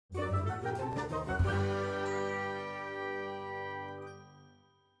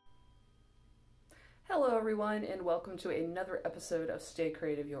Hello everyone, and welcome to another episode of Stay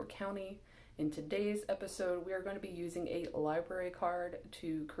Creative York County. In today's episode, we are going to be using a library card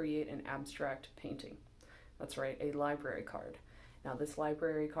to create an abstract painting. That's right, a library card. Now this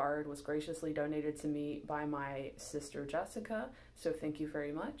library card was graciously donated to me by my sister Jessica, so thank you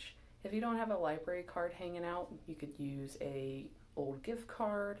very much. If you don't have a library card hanging out, you could use a old gift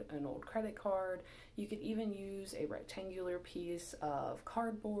card, an old credit card. You could even use a rectangular piece of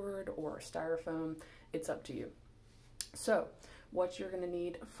cardboard or styrofoam. It's up to you. So what you're going to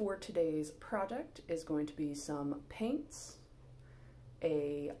need for today's project is going to be some paints,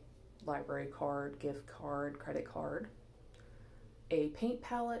 a library card, gift card, credit card, a paint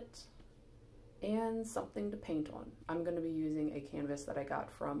palette, and something to paint on. I'm going to be using a canvas that I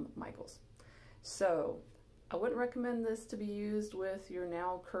got from Michaels. So I wouldn't recommend this to be used with your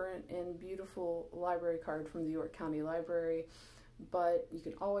now current and beautiful library card from the York County Library, but you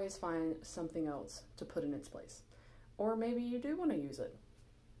can always find something else to put in its place. Or maybe you do want to use it.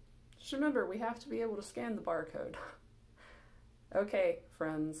 Just remember, we have to be able to scan the barcode. Okay,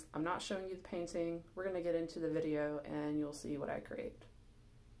 friends, I'm not showing you the painting. We're going to get into the video and you'll see what I create.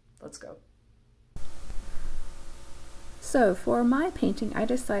 Let's go. So for my painting, I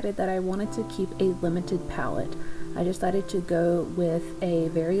decided that I wanted to keep a limited palette. I decided to go with a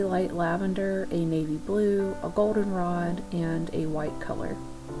very light lavender, a navy blue, a goldenrod, and a white color.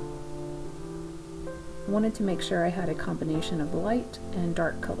 I wanted to make sure I had a combination of light and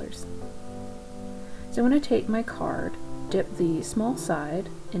dark colors. So I'm going to take my card, dip the small side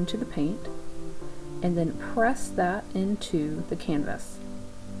into the paint, and then press that into the canvas.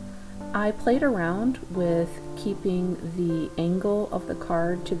 I played around with keeping the angle of the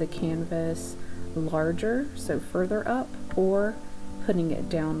card to the canvas larger, so further up, or putting it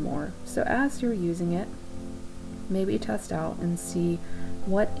down more. So as you're using it, maybe test out and see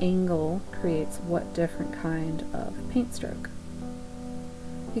what angle creates what different kind of paint stroke.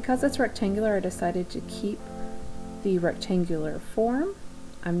 Because it's rectangular, I decided to keep the rectangular form.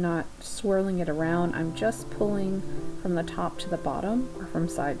 I'm not swirling it around, I'm just pulling from the top to the bottom or from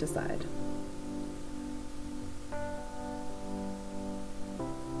side to side.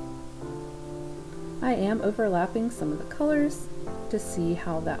 I am overlapping some of the colors to see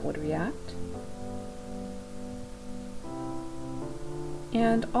how that would react.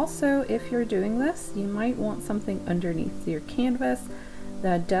 And also, if you're doing this, you might want something underneath your canvas.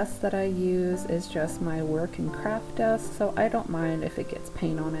 The desk that I use is just my work and craft desk, so I don't mind if it gets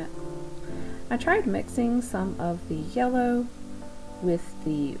paint on it. I tried mixing some of the yellow with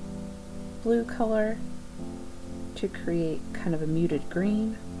the blue color to create kind of a muted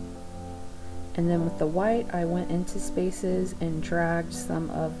green. And then with the white, I went into spaces and dragged some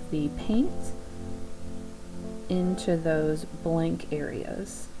of the paint into those blank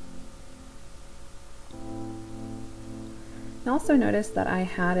areas. I also noticed that I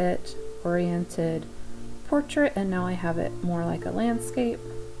had it oriented portrait and now I have it more like a landscape.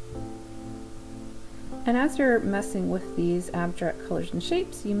 And as you're messing with these abstract colors and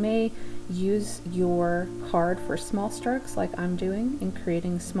shapes, you may use your card for small strokes like I'm doing in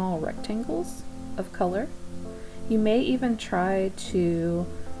creating small rectangles of color. You may even try to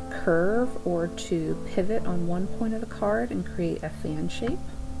curve or to pivot on one point of the card and create a fan shape.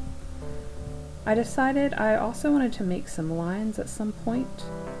 I decided I also wanted to make some lines at some point,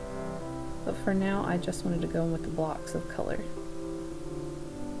 but for now I just wanted to go in with the blocks of color.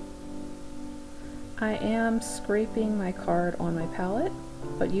 I am scraping my card on my palette,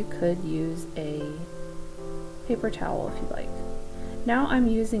 but you could use a paper towel if you like. Now I'm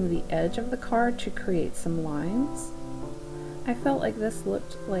using the edge of the card to create some lines. I felt like this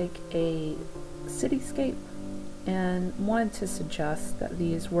looked like a cityscape and wanted to suggest that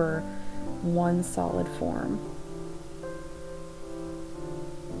these were one solid form.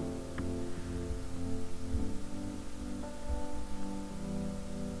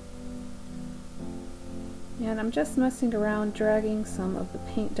 And I'm just messing around, dragging some of the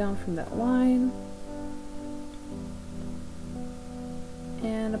paint down from that line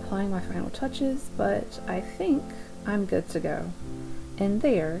and applying my final touches, but I think I'm good to go. And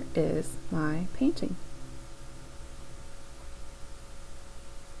there is my painting.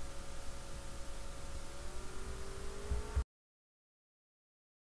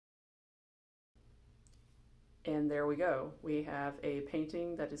 And there we go. We have a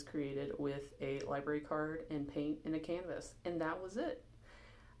painting that is created with a library card and paint and a canvas. And that was it.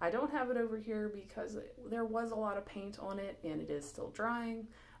 I don't have it over here because there was a lot of paint on it and it is still drying,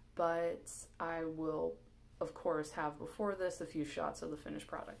 but I will, of course, have before this a few shots of the finished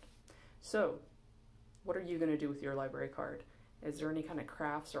product. So, what are you going to do with your library card? Is there any kind of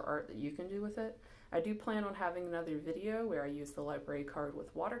crafts or art that you can do with it? I do plan on having another video where I use the library card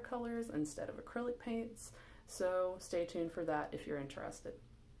with watercolors instead of acrylic paints, so stay tuned for that if you're interested.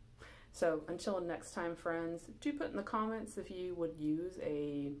 So until next time, friends, do put in the comments if you would use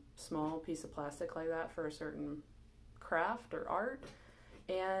a small piece of plastic like that for a certain craft or art.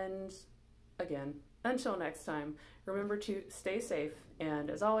 And again, until next time, remember to stay safe, and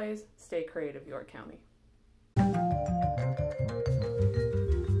as always, stay creative, York County.